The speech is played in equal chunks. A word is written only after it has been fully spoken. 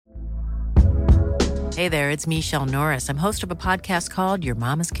Hey there, it's Michelle Norris. I'm host of a podcast called Your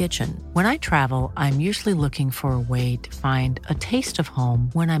Mama's Kitchen. When I travel, I'm usually looking for a way to find a taste of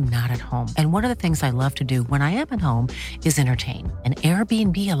home when I'm not at home. And one of the things I love to do when I am at home is entertain. And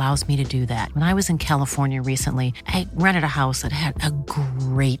Airbnb allows me to do that. When I was in California recently, I rented a house that had a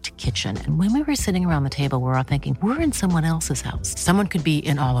great kitchen. And when we were sitting around the table, we were all thinking, we're in someone else's house. Someone could be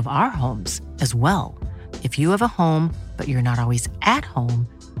in all of our homes as well. If you have a home, but you're not always at home,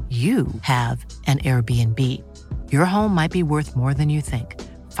 you have an Airbnb. Your home might be worth more than you think.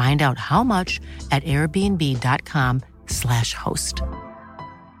 Find out how much at airbnb.com/host.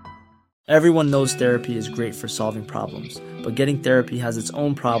 Everyone knows therapy is great for solving problems, but getting therapy has its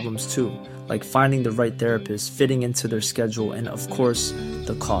own problems too, like finding the right therapist, fitting into their schedule, and of course,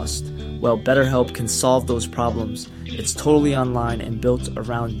 the cost. Well, BetterHelp can solve those problems. It's totally online and built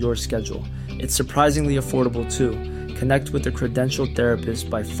around your schedule. It's surprisingly affordable too. Connect with a credentialed therapist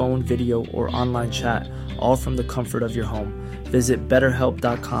by phone, video, or online chat, all from the comfort of your home. Visit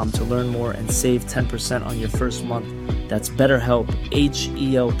BetterHelp.com to learn more and save 10% on your first month. That's BetterHelp,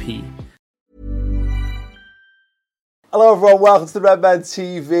 H-E-L-P. Hello everyone, welcome to the Red Men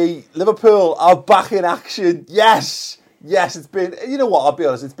TV. Liverpool are back in action. Yes, it's been, you know what, I'll be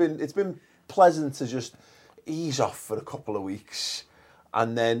honest, it's been pleasant to just ease off for a couple of weeks.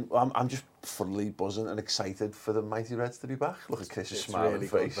 And then I'm just fully buzzing and excited for the mighty Reds to be back. Look at Chris's smiling really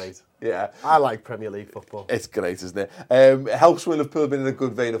face. Good, mate. Yeah, I like Premier League football. It's great, isn't it? It helps when Liverpool have been in a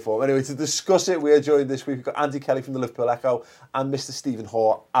good vein of form. Anyway, to discuss it, we are joined this week. We've got Andy Kelly from the Liverpool Echo and Mr. Stephen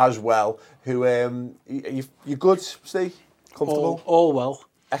Hoare as well. Who you good, Steve? Comfortable? All well.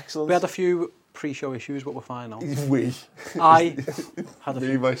 Excellent. We had a few pre-show issues, but we're fine now. I had a me,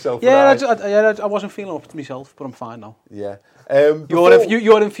 few. myself, Yeah, I wasn't feeling up to myself, but I'm fine now. Yeah.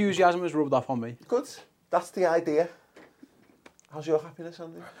 Your enthusiasm has rubbed off on me. Good. That's the idea. How's your happiness,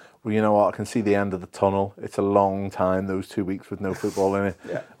 Andy? Well, you know what? I can see the end of the tunnel. It's a long time, those 2 weeks with no football in it.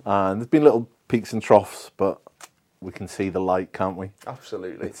 Yeah. And there's been little peaks and troughs, but we can see the light, can't we?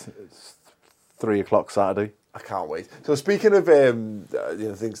 Absolutely. It's 3 o'clock Saturday. I can't wait. So speaking of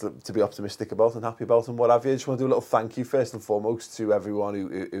things to be optimistic about and happy about and what have you, I just want to do a little thank you first and foremost to everyone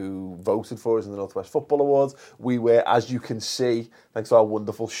who voted for us in the North West Football Awards. We were, as you can see, thanks to our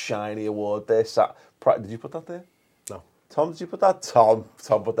wonderful shiny award there, did you put that there? No. Tom, did you put that? Tom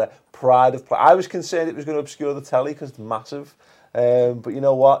put that. Pride of play. I was concerned it was going to obscure the telly because it's massive. But you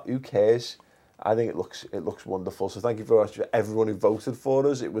know what? Who cares? I think it looks wonderful. So thank you very much for everyone who voted for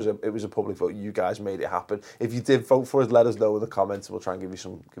us. It was a public vote. You guys made it happen. If you did vote for us, let us know in the comments. We'll try and give you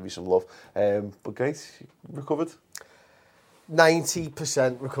some love. But great, recovered.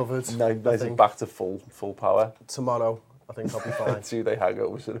 90% recovered. 90 back to full power. Tomorrow, I think I'll be fine. 2 day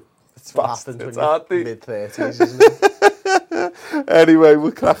hangover. So it's what fast. happens It's when hard. you're mid-30s, isn't it? Anyway,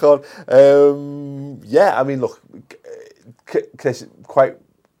 we'll crack on. Yeah, I mean, look, Chris, quite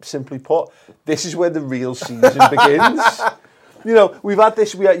simply put, this is where the real season begins. You know, we've had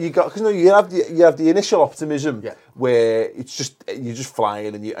this. You have the initial optimism where it's just you're just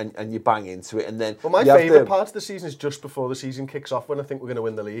flying and you bang into it, and then. Well, my favourite part of the season is just before the season kicks off when I think we're going to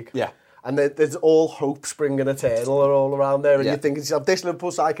win the league. Yeah. And there's all hope springing eternal all around there, and you're thinking to yourself, this Liverpool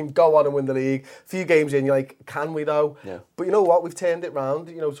side can go on and win the league. A few games in, you're like, can we though? Yeah. But you know what? We've turned it round,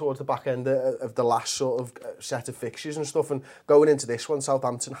 towards the back end of the last sort of set of fixtures and stuff, and going into this one,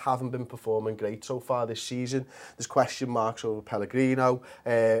 Southampton haven't been performing great so far this season. There's question marks over Pellegrino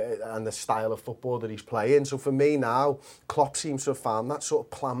and the style of football that he's playing. So for me now, Klopp seems to have found that sort of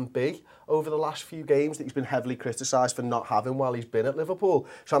plan B over the last few games that he's been heavily criticised for not having while he's been at Liverpool.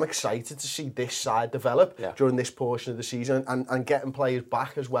 So I'm excited to see this side develop during this portion of the season, and getting players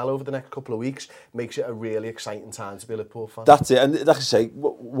back as well over the next couple of weeks makes it a really exciting time to be a Liverpool fan. That's it, and like I say,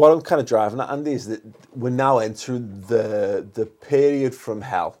 what I'm kind of driving at, Andy, is that we're now entering the period from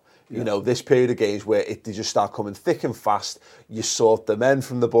hell. You know, this period of games where they just start coming thick and fast. You sort the men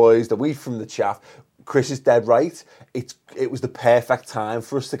from the boys, the wheat from the chaff. Chris is dead right. It was the perfect time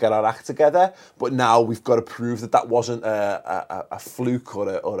for us to get our act together, but now we've got to prove that wasn't a fluke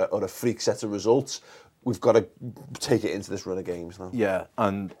or a freak set of results. We've got to take it into this run of games now. Yeah,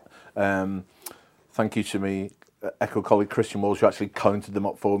 and thank you to me, Echo colleague Christian Walsh, who actually counted them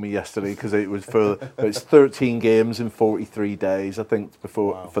up for me yesterday, because it was it's 13 games in 43 days, I think,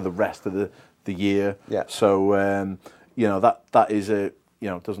 for the rest of the year. Yeah. So that is a.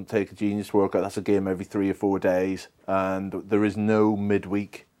 It doesn't take a genius to work out. That's a game every 3 or 4 days. And there is no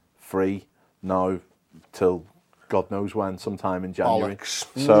midweek free now till God knows when, sometime in January. Bollocks.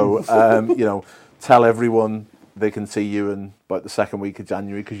 So, tell everyone they can see you in about the second week of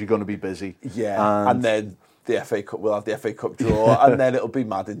January, because you're going to be busy. Yeah, and then the FA Cup, we'll have the FA Cup draw, and then it'll be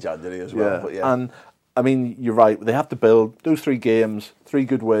mad in January as well. Yeah. But yeah. And I mean, you're right. They have to build those 3 games, 3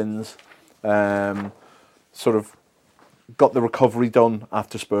 good wins. Sort of got the recovery done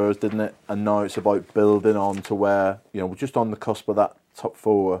after Spurs, didn't it? And now it's about building on to where, we're just on the cusp of that top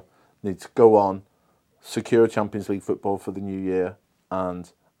 4. Need to go on, secure Champions League football for the new year,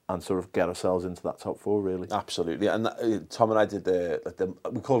 and sort of get ourselves into that top 4, really. Absolutely. And Tom and I did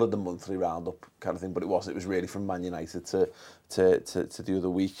we called it the monthly roundup kind of thing, but it was really from Man United to the other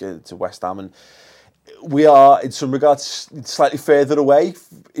week to West Ham, and we are in some regards slightly further away,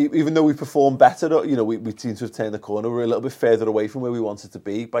 even though we performed better. We seem to have turned the corner. We're a little bit further away from where we wanted to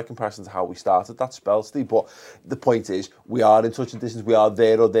be by comparison to how we started that spell, Steve. But the point is, we are in touch and distance. We are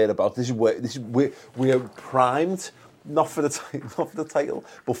there or thereabouts. We are primed. Not for the title,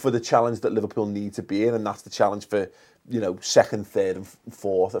 but for the challenge that Liverpool need to be in, and that's the challenge for second, third, and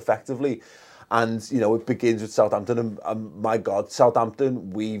fourth, effectively. And it begins with Southampton, and my God, Southampton,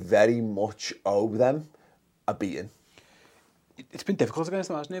 we very much owe them a beating. It's been difficult against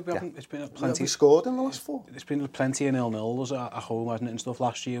them, hasn't it? It's been plenty. We scored in the last 4. It's been plenty of 0-0s at home, hasn't it? And stuff.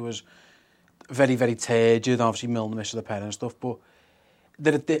 Last year was very, very turgid. Obviously, Milner missed the pen and stuff, but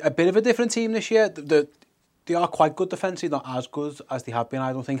they're a bit of a different team this year. They are quite good defensively, not as good as they have been,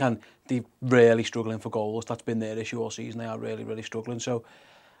 I don't think, and they're really struggling for goals. That's been their issue all season. They are really, really struggling. So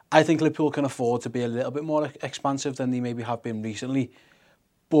I think Liverpool can afford to be a little bit more expansive than they maybe have been recently.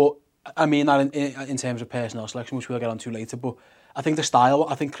 But I mean that in terms of personnel selection, which we'll get on to later. But I think the style,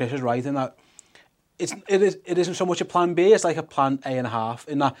 I think Chris is right in that it isn't so much a plan B, it's like a plan A and a half,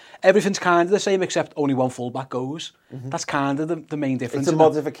 in that everything's kind of the same except only one fullback goes. Mm-hmm. That's kind of the main difference. It's a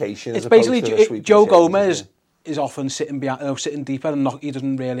modification. It's basically Joe Gomez is often sitting behind, sitting deeper, and he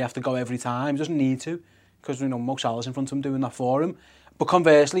doesn't really have to go every time. He doesn't need to, because Mo Salah's in front of him doing that for him. But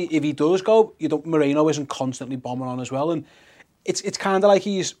conversely, if he does go, Moreno isn't constantly bombing on as well, and it's kind of like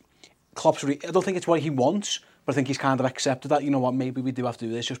Klopp's. I don't think it's what he wants, but I think he's kind of accepted that. Maybe we do have to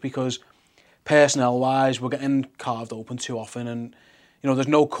do this just because personnel-wise we're getting carved open too often, and there's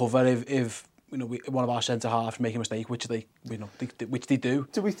no cover if one of our centre halves make a mistake, which they do.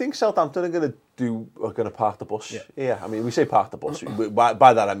 Do we think Southampton are going to park the bus? Yeah. I mean, we say park the bus.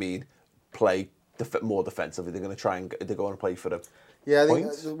 By that I mean play more defensively. They're going to play for the. Yeah, I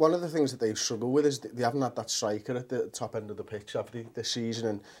think one of the things that they've struggled with is they haven't had that striker at the top end of the pitch after this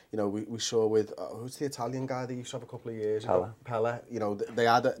season. And we saw with who's the Italian guy they used to have a couple of years ago, Pelle. They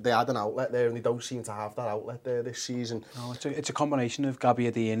had an outlet there, and they don't seem to have that outlet there this season. No, it's a combination of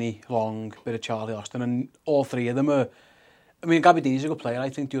Gabbiadini, Long, bit of Charlie Austin, and all 3 of them are. I mean, Gabbiadini's a good player.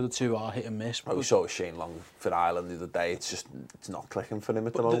 I think the other 2 are hit and miss. We saw Shane Long for Ireland the other day. It's not clicking for him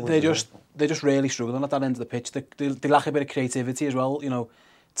at the moment. They're just really struggling at that end of the pitch. They lack a bit of creativity as well.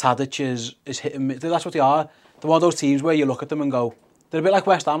 Tadic is hit and miss. That's what they are. They're one of those teams where you look at them and go, they're a bit like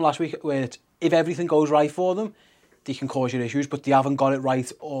West Ham last week, where if everything goes right for them, they can cause you issues, but they haven't got it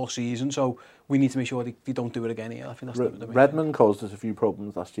right all season, so we need to make sure they don't do it again here. I think that's the Redmond caused us a few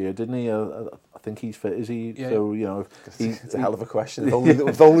problems last year, didn't he? I think he's fit, is he? Yeah. So, it's a hell of a question.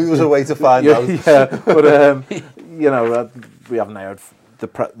 If only there was a way to find out. Yeah, but, we haven't heard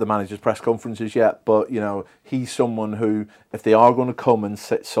the manager's press conferences yet, but, he's someone who, if they are going to come and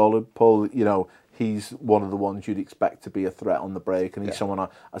sit solid, Paul, he's one of the ones you'd expect to be a threat on the break, and he's someone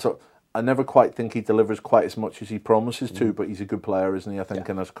I never quite think he delivers quite as much as he promises to, but he's a good player, isn't he? I think,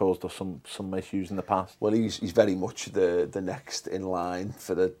 and has caused us some issues in the past. Well, he's very much the next in line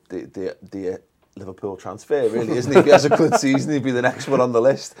for the Liverpool transfer, really, isn't he? If he has a good season, he'd be the next one on the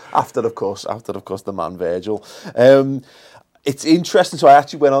list. After, of course, the man Virgil. It's interesting. So I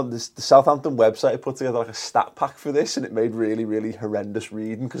actually went on the Southampton website. I put together like a stat pack for this, and it made really, really horrendous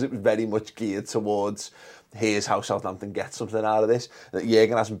reading because it was very much geared towards. Here's how Southampton gets something out of this. That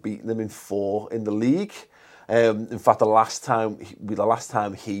Jürgen hasn't beaten them in 4 in the league. In fact, the last time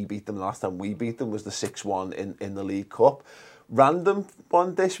he beat them, the last time we beat them was the 6-1 in the League Cup. Random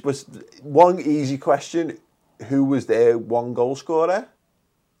one. This was one easy question. Who was their 1 goal scorer?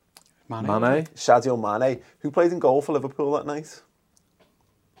 Mane. Sadio Mane. Who played in goal for Liverpool that night?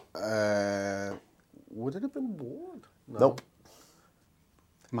 Would it have been Ward? No. Nope.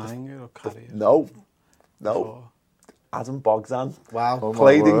 Mane or Carrier? No. Adam Bogdan. Wow.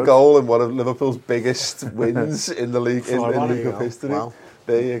 Played in goal in one of Liverpool's biggest wins in the league in League of history. Wow.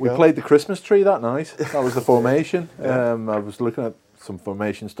 There you go. We played the Christmas tree that night. That was the formation. I was looking at some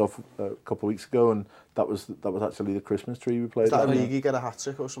formation stuff a couple of weeks ago, and that was actually the Christmas tree we played. Is that Origi got a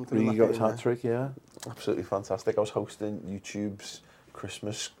hat-trick or something? Origi got his hat-trick, yeah. Absolutely fantastic. I was hosting YouTube's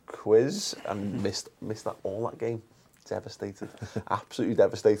Christmas quiz and missed all that game. Devastated, absolutely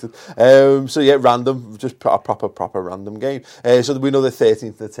devastated. So yeah, random, just a proper random game. So we know they're 13th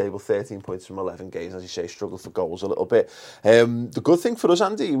in the table, 13 points from 11 games, as you say, struggle for goals a little bit. The good thing for us,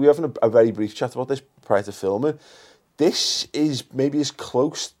 Andy, we were having a very brief chat about this prior to filming. This is maybe as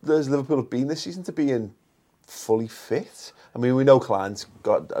close as Liverpool have been this season to being fully fit. I mean, we know Klein's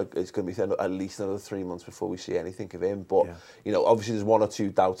it's going to be at least another 3 months before we see anything of him. But, you know, obviously there's one or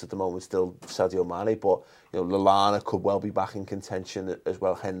two doubts at the moment still, Sadio Mane. But, you know, Lallana could well be back in contention as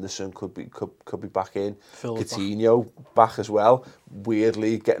well. Henderson could be back in. Coutinho back as well.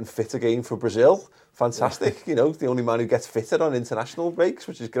 Weirdly getting fit again for Brazil. Fantastic. You know, the only man who gets fitted on international breaks,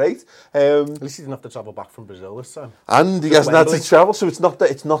 which is great. At least he didn't have to travel back from Brazil this time. And he hasn't had to travel, so it's not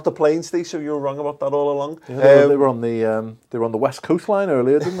the plane, Steve. So you were wrong about that all along. Yeah, they were on the West Coast line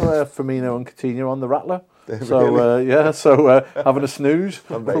earlier, didn't they? Firmino and Coutinho on the Rattler. So really? Having a snooze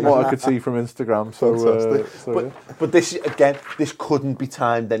from what I could see from Instagram. But this again, this couldn't be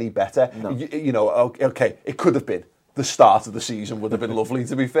timed any better. No. You know, okay, it could have been. The start of the season would have been lovely,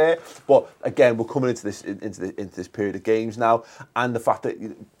 to be fair. But again, we're coming into this period of games now, and the fact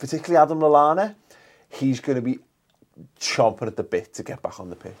that particularly Adam Lallana, he's going to be chomping at the bit to get back on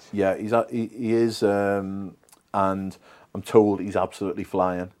the pitch. Yeah, he is, and I'm told he's absolutely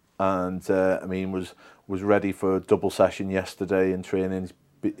flying. And I mean, was ready for a double session yesterday in training.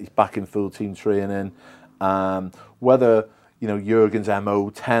 He's back in full team training. Whether, you know, Jurgen's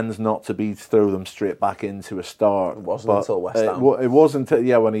MO tends not to be to throw them straight back into a start. It wasn't until West Ham. It wasn't,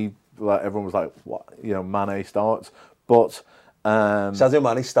 when he, like, everyone was like, what, you know, Mane starts. But Sadio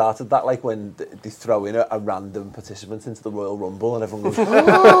Mane started that, like, when they throw in a random participant into the Royal Rumble and everyone goes,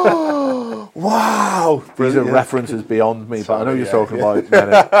 oh, wow. These are references beyond me, but I know you're talking about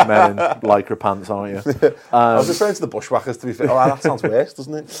men in lycra pants, aren't you? I was referring to the Bushwhackers, to be fair. Oh, that sounds worse,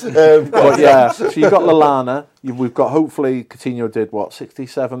 doesn't it? But yeah, so you've got Lallana. We've got, hopefully, Coutinho did,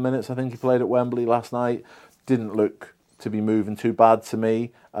 67 minutes, I think he played at Wembley last night. Didn't look to be moving too bad to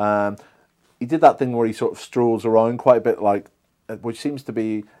me. He did that thing where he sort of strolls around quite a bit, like, which seems to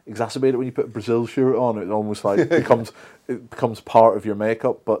be exacerbated when you put a Brazil shirt on. It almost like becomes part of your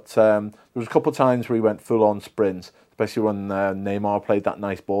makeup. But there was a couple of times where he went full on sprints, especially when Neymar played that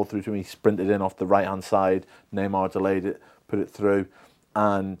nice ball through to him. He sprinted in off the right hand side. Neymar delayed it, put it through,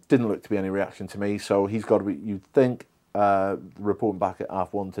 and didn't look to be any reaction to me. So he's got to be, you'd think, reporting back at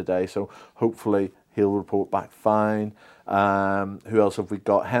 1:30 today. So hopefully he'll report back fine. Who else have we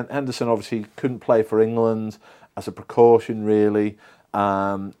got? Henderson obviously couldn't play for England as a precaution, really.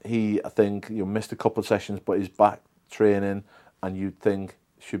 He, I think, missed a couple of sessions, but he's back training, and you'd think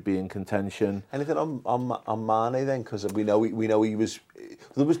should be in contention. Anything on Mane then? Because we know he was.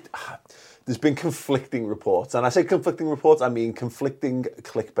 There's been conflicting reports, and I say conflicting reports, I mean conflicting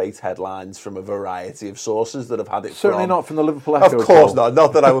clickbait headlines from a variety of sources that have had it. Certainly not from the Liverpool Echo. Of course not.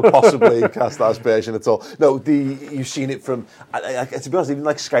 Not that I would possibly cast that aspersion at all. No, you've seen it from. To be honest, even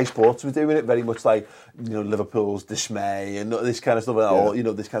like Sky Sports were doing it very much like, Liverpool's dismay and this kind of stuff. Or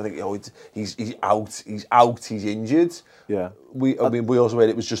this kind of thing. Oh, he's out. He's injured. Yeah. We also made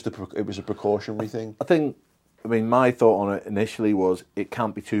it was just a precautionary thing. I mean, my thought on it initially was it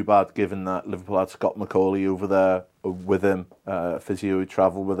can't be too bad, given that Liverpool had Scott McAuley over there with him, physio who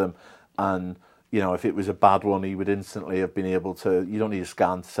travelled with him, and if it was a bad one, he would instantly have been able to. You don't need a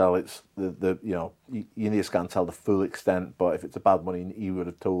scan to tell it's you need a scan to tell the full extent, but if it's a bad one, he would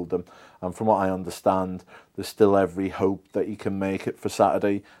have told them. And from what I understand, there's still every hope that he can make it for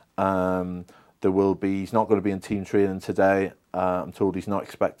Saturday. There will be. He's not going to be in team training today. I'm told he's not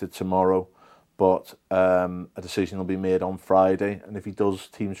expected tomorrow. But a decision will be made on Friday. And if he does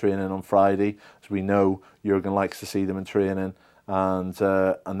team training on Friday, as we know, Jurgen likes to see them in training, and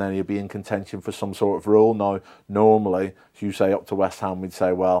then he'll be in contention for some sort of role. Now, normally, as you say, up to West Ham, we'd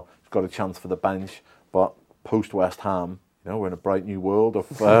say, well, he's got a chance for the bench. But post-West Ham, we're in a bright new world of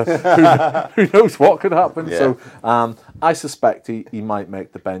who knows what could happen. Yeah. So I suspect he might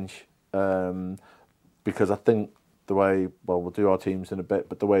make the bench because I think the way, we'll do our teams in a bit,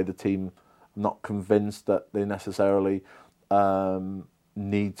 but the way the team... I'm not convinced that they necessarily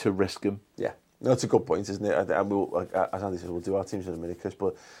need to risk him. Yeah, that's a good point, isn't it? And we'll, as Andy said, we'll do our teams in a minute, Chris,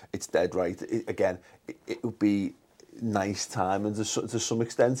 but it's dead right. It would be nice time, and to some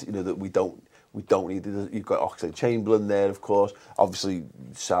extent, that we don't need it. You've got Oxlade-Chamberlain there, of course. Obviously,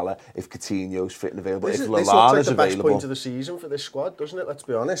 Salah, if Coutinho's fit and available. If Lallana's available. This looks like the best point of the season for this squad, doesn't it? Let's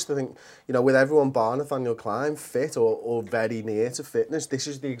be honest. I think, with everyone bar Nathaniel Klein fit or very near to fitness, this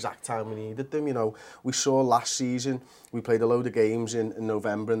is the exact time we needed them. We saw last season, we played a load of games in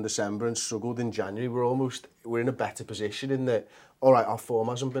November and December and struggled in January. We're in a better position in that, all right, our form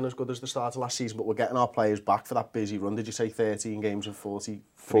hasn't been as good as the start of last season, but we're getting our players back for that busy run. Did you say 13 games in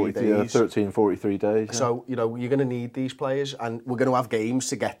 43 days? 43 days. Yeah. So, you know, you're going to need these players, and we're going to have games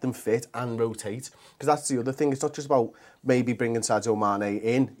to get them fit and rotate. Because that's the other thing. It's not just about maybe bringing Sadio Mane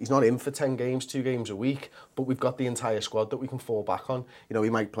in. He's not in for 10 games, 2 games a week, but we've got the entire squad that we can fall back on. You know, he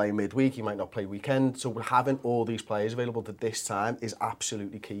might play midweek, he might not play weekend. So having all these players available at this time is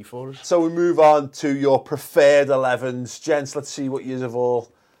absolutely key for us. So we move on to your preferred 11s. Gents, let's see what you have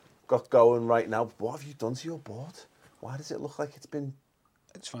all got going right now. What have you done to your board? Why does it look like it's been...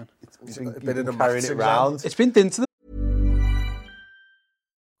 It's fine. You've been carrying it round. It's been done to the...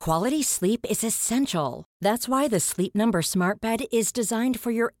 Quality sleep is essential. That's why the Sleep Number Smart Bed is designed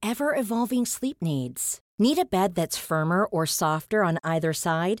for your ever-evolving sleep needs. Need a bed that's firmer or softer on either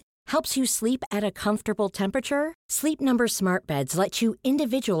side? Helps you sleep at a comfortable temperature? Sleep Number Smart Beds let you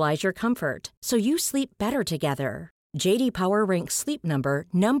individualize your comfort, so you sleep better together. J.D. Power ranks Sleep Number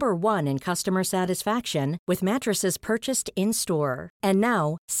number 1 in customer satisfaction with mattresses purchased in-store. And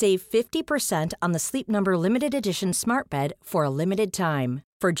now, save 50% on the Sleep Number Limited Edition Smart Bed for a limited time.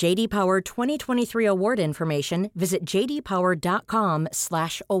 For J.D. Power 2023 award information, visit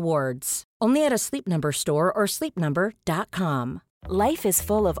jdpower.com/awards. Only at a Sleep Number store or sleepnumber.com. Life is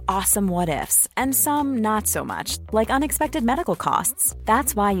full of awesome what-ifs, and some not so much, like unexpected medical costs.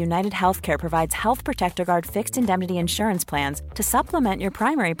 That's why United Healthcare provides Health Protector Guard fixed indemnity insurance plans to supplement your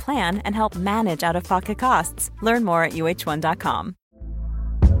primary plan and help manage out-of-pocket costs. Learn more at uh1.com.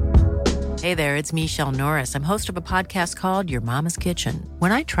 Hey there, it's Michelle Norris. I'm host of a podcast called Your Mama's Kitchen.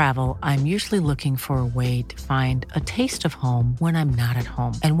 When I travel, I'm usually looking for a way to find a taste of home when I'm not at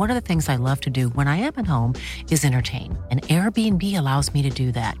home. And one of the things I love to do when I am at home is entertain. And Airbnb allows me to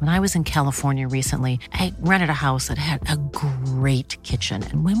do that. When I was in California recently, I rented a house that had a great kitchen.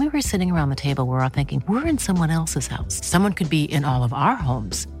 And when we were sitting around the table, we were all thinking, we're in someone else's house. Someone could be in all of our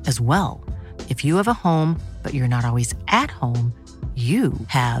homes as well. If you have a home, but you're not always at home, you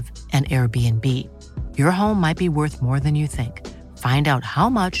have an Airbnb. Your home might be worth more than you think. Find out how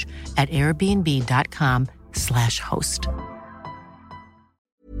much at airbnb.com/host.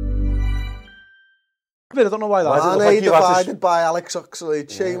 I don't know why that. Mane divided by Alex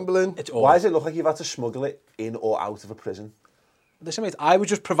Oxlade-Chamberlain. Why does it look like you've had to smuggle it in or out of a prison? Listen, mate, I was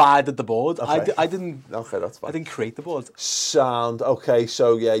just provided the board. Okay. I didn't. Okay, that's fine. I didn't create the board. Sound. Okay,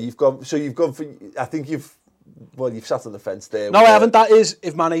 so yeah, you've gone for. I think you've sat on the fence there. No, I haven't. That is,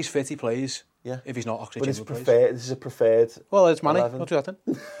 if Mane's fit, he plays. Yeah. If he's not, But Oxlade-Chamberlain it's plays. preferred. This is a preferred. Well, it's Mane. 11. I'll do that then.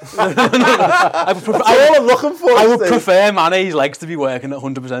 That's all I'm looking for. I would prefer Mane's legs to be working at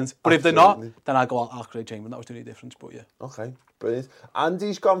 100%. But if they're not, Absolutely. then I'd go Oxlade-Chamberlain. That was the only difference. But yeah. Okay, brilliant.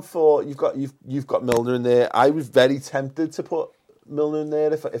 Andy's gone for. You've got Milner in there. I was very tempted to put Milner in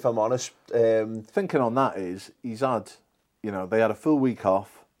there if I'm honest. Thinking on that is, he's had, they had a full week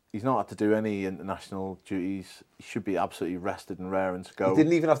off. He's not had to do any international duties. He should be absolutely rested and raring to go. He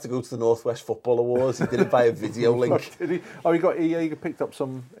didn't even have to go to the Northwest Football Awards. He did it by a video link. Did he? Oh, he picked up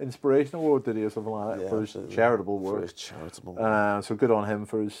some inspiration award, did he, or something like that, for his charitable work. For his charitable work. So good on him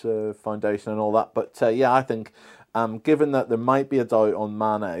for his foundation and all that. But yeah, I think, given that there might be a doubt on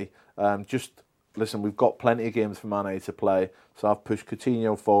Mane, listen, we've got plenty of games for Mane to play. So I've pushed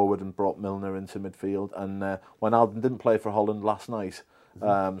Coutinho forward and brought Milner into midfield. And Wijnaldum didn't play for Holland last night.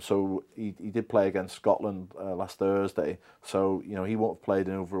 So he did play against Scotland last Thursday, so he won't have played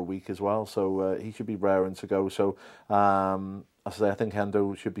in over a week as well, so he should be raring to go. So I think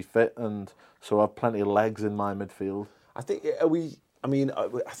Hendo should be fit, and so I have plenty of legs in my midfield. I think I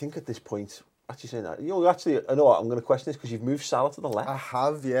think at this point, actually saying that, I know what, I'm going to question this because you've moved Salah to the left. I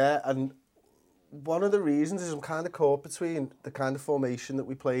have, yeah, and one of the reasons is I'm kind of caught between the kind of formation that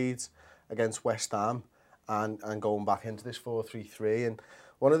we played against West Ham and going back into this 4-3-3. And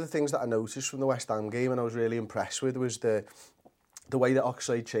one of the things that I noticed from the West Ham game and I was really impressed with was the way that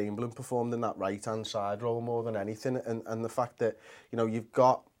Oxlade-Chamberlain performed in that right-hand side role more than anything, and the fact that, you've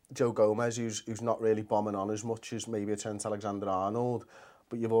got Joe Gomez who's not really bombing on as much as maybe a Trent Alexander-Arnold,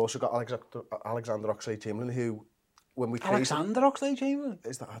 but you've also got Alexander Oxlade-Chamberlain who, when we Alexander Oxlade-Chamberlain?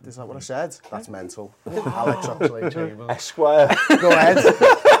 Is that what I said? That's mental. Alex Oxlade-Chamberlain. Esquire. Go ahead.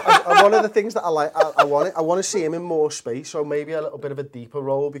 And one of the things that I like, I want to see him in more space, so maybe a little bit of a deeper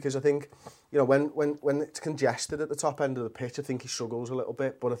role, because I think, when it's congested at the top end of the pitch, I think he struggles a little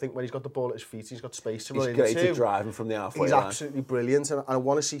bit, but I think when he's got the ball at his feet, he's got space to run into. He's great at driving from the halfway He's line. absolutely brilliant, and I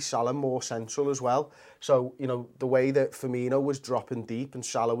want to see Salah more central as well. So, the way that Firmino was dropping deep and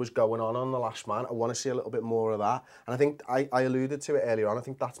Salah was going on the last man, I want to see a little bit more of that, And I think I alluded to it earlier on. I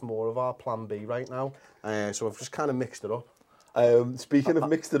think that's more of our plan B right now. So I've just kind of mixed it up. Speaking of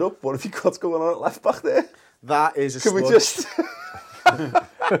mixed it up, what have you got going on at left back there? That is a Can we sludge. just...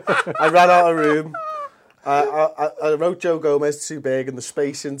 I ran out of room. I wrote Joe Gomez too big and the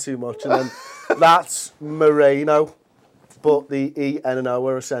spacing too much, and then that's Moreno. But the E, N and O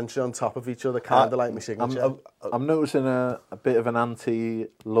are essentially on top of each other, kind of like my signature. I'm noticing a bit of an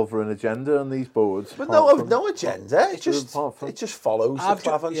anti-Lovren agenda on these boards. But no agenda. It just follows the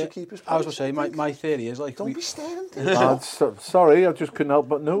Clavan should keep his place. I was going to say, my theory is like... Don't be staring at Sorry, I just couldn't help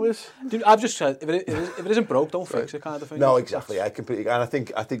but notice. Dude, I've just said, if it isn't broke, don't fix it, kind of thing. No, exactly. I completely... And I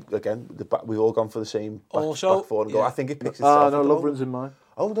think again, we've all gone for the same back four and go. I think it picks itself up. No, Lovren's in mine.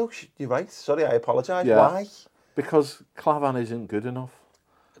 Oh, no, you're right. Sorry, I apologise. Yeah. Why? Because Clavan isn't good enough.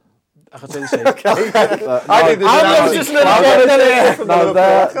 I could say the same.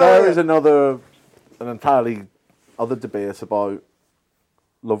 There is an entirely other debate about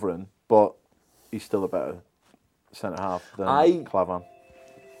Lovren, but he's still a better centre half than Clavan.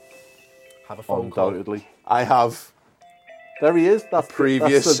 Have a phone call. Undoubtedly. I have... There he is. That's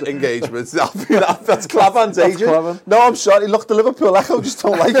previous engagements. That's Clavan's agent. Clavan. No, I'm sorry. Look, the Liverpool Echo just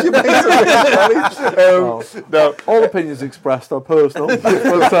don't like you, mate. No. All opinions expressed are personal.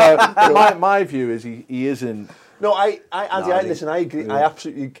 But my view is he isn't. No, Andy, listen, I agree. I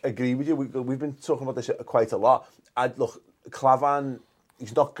absolutely agree with you. We've been talking about this quite a lot. Look, Clavan,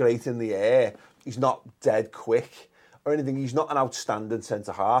 he's not great in the air. He's not dead quick or anything. He's not an outstanding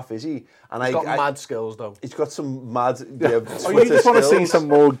centre-half, is he? And he's got mad skills, though. He's got some mad you just want to see some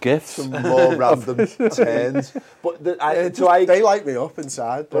more gifts. Some more random turns. But they light me up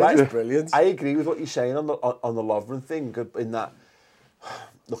inside. But it's brilliant. I agree with what you're saying on the Lovren thing, in that,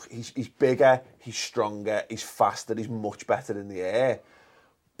 look, he's bigger, he's stronger, he's faster, he's much better in the air.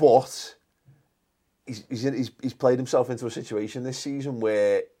 But... He's played himself into a situation this season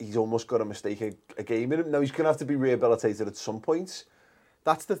where he's almost got to mistake a game in him. Now, he's going to have to be rehabilitated at some point.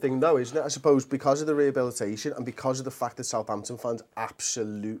 That's the thing, though, isn't it? I suppose because of the rehabilitation and because of the fact that Southampton fans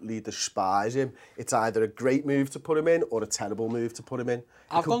absolutely despise him, it's either a great move to put him in or a terrible move to put him in.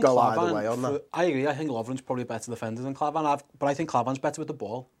 It could go either way on that. I agree. I think Lovren's probably a better defender than Clavan, but I think Clavan's better with the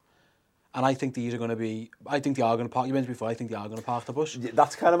ball. And I think these are going to be... I think they are going to park... You mentioned before, I think they are going to park the bus. Yeah,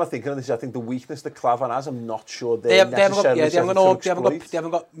 that's kind of my thinking on this. I think the weakness that Clavan has, I'm not sure they haven't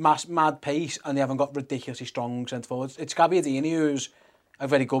got mad pace and they haven't got ridiculously strong centre-forwards. It's Gabbiadini, who's a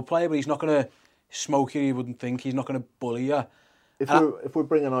very good player, but he's not going to smoke you wouldn't think. He's not going to bully you. If we're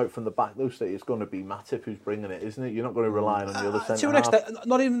bringing out from the back, though, Steve, it's going to be Matip who's bringing it, isn't it? You're not going to rely on the other centre half. To an extent,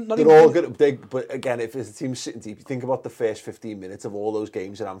 not even... They're all good, but again, if the team's sitting deep, you think about the first 15 minutes of all those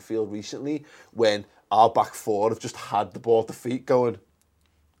games at Anfield recently, when our back four have just had the ball at the feet going...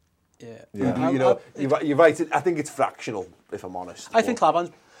 Yeah. You're right. I think it's fractional, if I'm honest. I think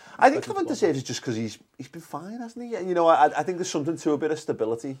Clavan deserves it just because he's been fine, hasn't he? I think there's something to a bit of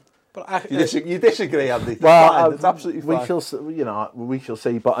stability. But you disagree, Andy? Well, it's absolutely fine. We shall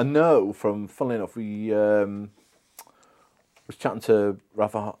see. But I know from, funnily enough, we was chatting to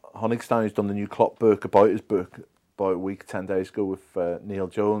Rafa Honigstein, who's done the new Klopp book about his book about a week, 10 days ago with Neil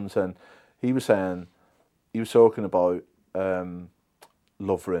Jones, and he was talking about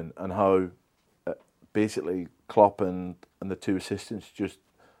Lovren and how basically Klopp and the two assistants just.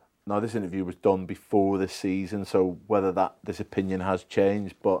 Now, this interview was done before this season, so whether this opinion has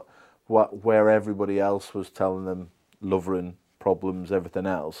changed, but where everybody else was telling them Lovren problems, everything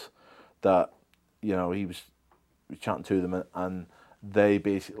else, that he was chatting to them, and they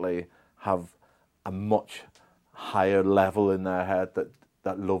basically have a much higher level in their head that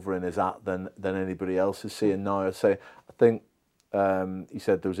Lovren is at than anybody else is seeing now. I think he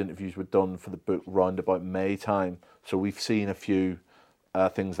said those interviews were done for the book round about May time, so we've seen a few.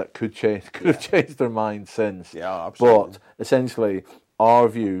 Things that could have changed their mind since. Yeah, absolutely. But essentially, our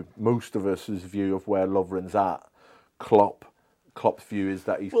view, most of us' view of where Lovren's at, Klopp's view is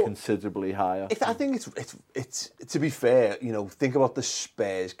that he's considerably higher. I think it's to be fair, think about the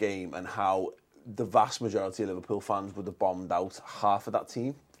Spurs game and how the vast majority of Liverpool fans would have bombed out half of that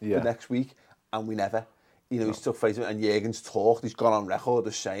team the next week, and we never. He's took face and Jürgen's talked. He's gone on record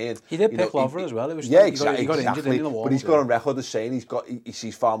as saying he did pick Lovren as well. It was exactly. He got injured in the wall. But he's gone on record as saying he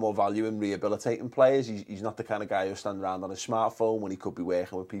sees far more value in rehabilitating players. He's not the kind of guy who'll stand around on his smartphone when he could be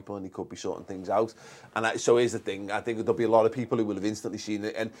working with people and he could be sorting things out. And so here's the thing. I think there'll be a lot of people who will have instantly seen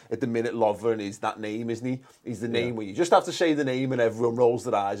it. And at the minute, Lovren is that name, isn't he? He's the name where you just have to say the name and everyone rolls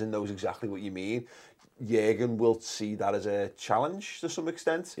their eyes and knows exactly what you mean. Jürgen will see that as a challenge to some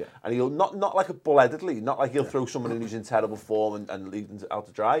extent, and he'll not like a bull-headedly, not like he'll throw someone in who's in terrible form and leave them out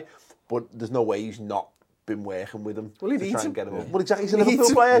to dry, but there's no way he's not been working with him. Well, he to needs try and him. get him up. Well, exactly. He's a Liverpool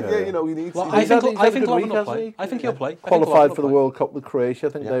player. You know, he needs. Well, he I needs- think Lovren will play. I think he'll play. Qualified for the World Cup with Croatia. I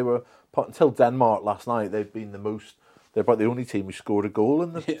think they were until Denmark last night. They've been the most. They're about the only team who scored a goal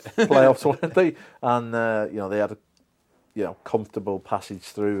in the playoffs, weren't they? And you know, they had a comfortable passage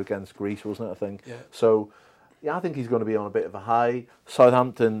through against Greece, wasn't it? I think. Yeah. So, yeah, I think he's going to be on a bit of a high.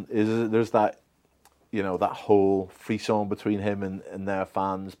 Southampton there's that, you know, that whole frisson between him and their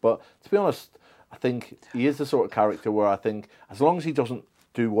fans. But to be honest, I think he is the sort of character where I think as long as he doesn't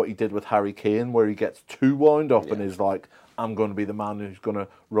do what he did with Harry Kane, where he gets too wound up and is like, I'm going to be the man who's going to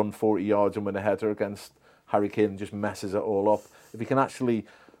run 40 yards and win a header against Harry Kane and just messes it all up. If he can actually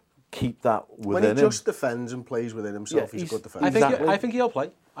keep that within him. When he just defends and plays within himself, he's a good defender. I think he'll play.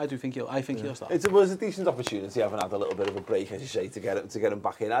 I think he'll start. It was a decent opportunity, having had a little bit of a break, as you say, to get him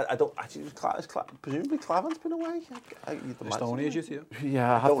back in. I don't actually. Presumably, Clavan's been away. Estonia, did you?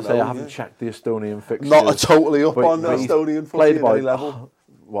 Yeah, I have to say I haven't checked the Estonian fixtures. Not totally up on the Estonian played at any level.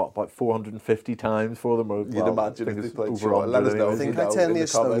 About 450 times for them? You'd imagine if they played over. Let us know. I think I turn the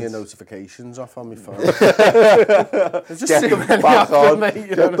Estonian notifications off on my phone. Get them back on.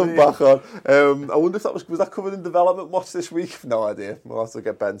 Get them back on. I wonder if was that covered in development watch this week? No idea. We'll have to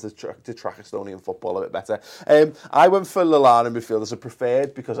get Ben to track Estonian football a bit better. I went for Lallana in midfield as a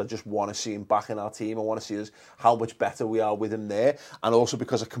preferred because I just want to see him back in our team. I want to see how much better we are with him there, and also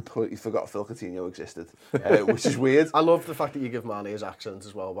because I completely forgot Phil Coutinho existed, which is weird. I love the fact that you give Mane his accent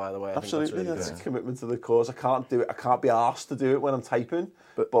as well. By the way, Absolutely, that's a commitment to the cause. I can't do it. I can't be asked to do it when I'm typing,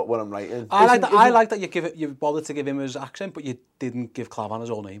 but when I'm writing. I like that you bothered to give him his accent, but you didn't give Clavan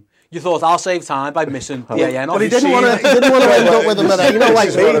his old name. You thought I'll save time by missing the AN. But he didn't want to end up with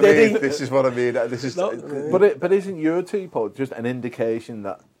him. This is what I mean. This is. But isn't your teapot just an indication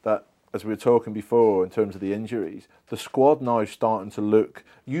that as we were talking before in terms of the injuries, the squad now is starting to look.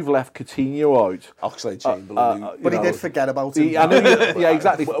 You've left Coutinho out, Oxlade-Chamberlain, but he did forget about him. Yeah,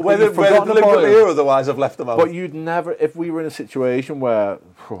 exactly. Whether deliberately or otherwise, I've left them out. But you'd never, if we were in a situation where,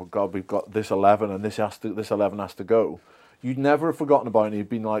 oh God, we've got this 11 and this 11 has to go. You'd never have forgotten about it. You'd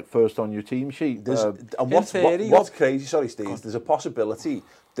been like first on your team sheet. What's crazy? Sorry, Steve. There's a possibility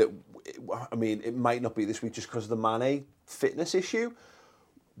that, I mean, it might not be this week just because of the Mane fitness issue.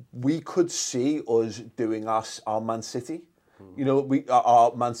 We could see us doing our Man City, you know,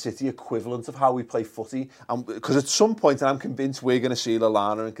 our Man City equivalent of how we play footy, and because at some point, and I'm convinced we're going to see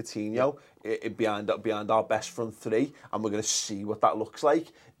Lallana and Coutinho behind our best front three, and we're going to see what that looks like.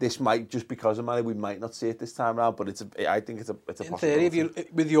 This might, just because of Mane, we might not see it this time around, but I think it's a possibility. In theory,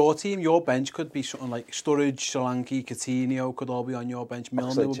 with your team, your bench could be something like Sturridge, Solanke, Coutinho could all be on your bench.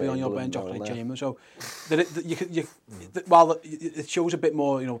 Milner will be on your bench, Oxlade-Chamberlain. So while it shows a bit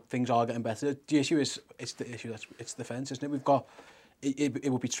more, you know, things are getting better. The issue is it's defence, isn't it? We've got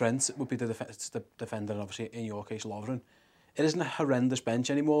it would be Trent, it would be the defender, and obviously in your case Lovren. It isn't a horrendous bench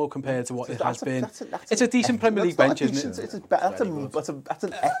anymore compared to what it has been. It's a decent Premier League bench, isn't it? That's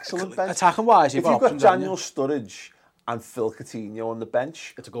an excellent bench. Attacking wise, if you've got Daniel Sturridge and Phil Coutinho on the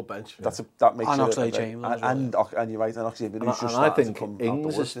bench, it's a good bench. That makes and it. Oxlade-Chamberlain And you're right, and Oxlade-Chamberlain. And I think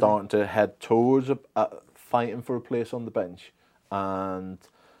Ings is starting to head towards fighting for a place on the bench, and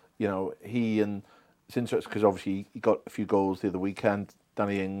you know it's interesting because obviously he got a few goals the other weekend.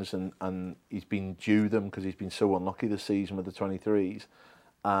 Danny Ings, and he's been due them because he's been so unlucky this season with the 23s.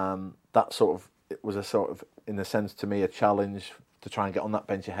 That sort of, it was a sort of, in a sense to me, a challenge to try and get on that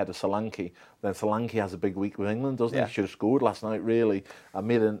bench ahead of Solanke. Then Solanke has a big week with England, doesn't he? He should have scored last night, really, and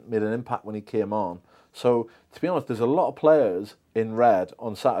made an impact when he came on. So, to be honest, there's a lot of players in red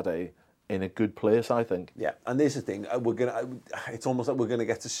on Saturday in a good place, I think. Yeah, and there's the thing, it's almost like we're going to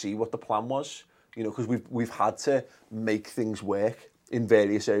get to see what the plan was, you know, because we've had to make things work in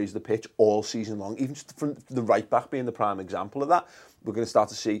various areas of the pitch all season long, even just from the right back being the prime example of that. We're going to start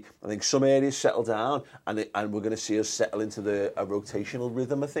to see, I think, some areas settle down, and we're going to see us settle into a rotational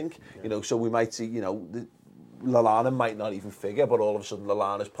rhythm, I think. Yeah. You know, so we might see, you know, Lallana might not even figure, but all of a sudden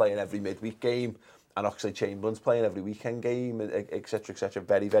Lallana's playing every midweek game, and Oxlade-Chamberlain's playing every weekend game, etc., etc.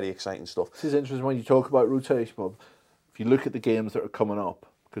 Very, very exciting stuff. This is interesting when you talk about rotation, Bob. If you look at the games that are coming up,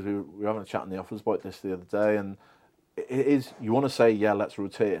 because we were having a chat in the office about this the other day, and it is, you want to say, yeah, let's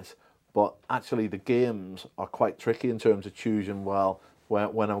rotate, but actually the games are quite tricky in terms of choosing, well,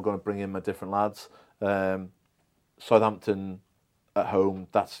 when I'm going to bring in my different lads. Southampton at home,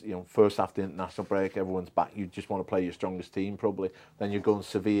 that's, you know, first after the international break, everyone's back, you just want to play your strongest team probably. Then you're going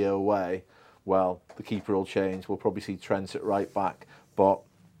Sevilla away, well, the keeper will change, we'll probably see Trent at right back, but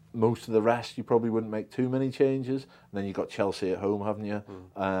most of the rest you probably wouldn't make too many changes. And then you've got Chelsea at home, haven't you?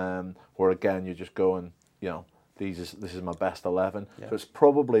 Where again, you're just going, you know, this is my best 11. Yeah. So it's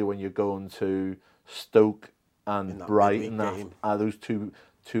probably when you're going to Stoke and that Brighton, midweek game. those two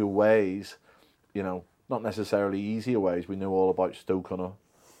aways, you know, not necessarily easy aways. We know all about Stoke on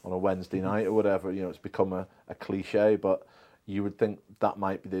a Wednesday night or whatever. You know, it's become a cliche, but you would think that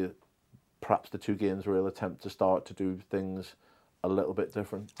might be perhaps the two games real attempt to start to do things a little bit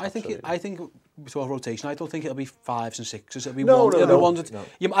different. I think sort of rotation. I don't think it'll be 5s and 6s. It'll be No.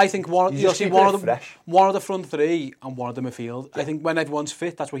 I think you'll see one of the front three and one of the midfield. Yeah. I think when everyone's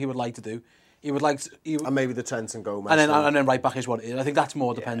fit, that's what he would like to do. He would like and maybe the Trent and Gomez. And then right back is what it is. I think that's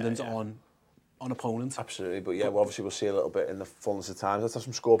more dependent on opponent. Absolutely, but obviously we'll see a little bit in the fullness of time. Let's have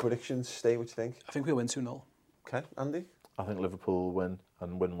some score predictions. Steve, what do you think? I think we'll win 2-0. Okay, Andy? I think Liverpool will win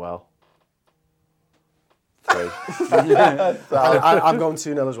and win well. 3. I'm going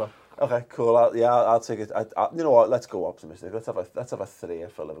 2-0 as well. Okay, cool. I'll take it. You know what? Let's go optimistic. Let's have a 3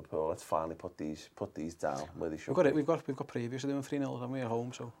 for Liverpool. Let's finally put these down where they should. We've got previews of doing 3-0, haven't we, at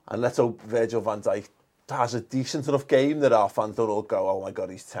home? So. And let's hope Virgil van Dijk has a decent enough game that our fans don't all go, "Oh my God,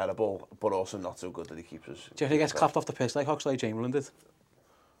 he's terrible," but also not so good that he keeps us. Do you think he gets clapped off the pitch like Oxlade-Chamberlain did?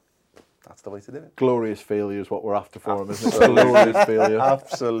 That's the way to do it. Glorious failure is what we're after for him, isn't it? Glorious failure.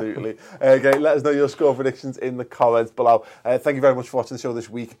 Absolutely. Okay, let us know your score predictions in the comments below. Thank you very much for watching the show this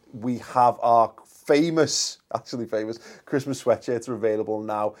week. We have our famous Christmas sweatshirts are available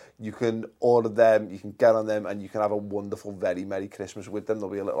now. You can order them, you can get on them, and you can have a wonderful, very Merry Christmas with them.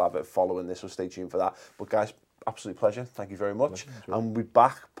 There'll be a little advert following this, so stay tuned for that. But guys, absolute pleasure. Thank you very much. And we'll be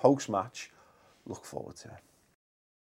back post-match. Look forward to it.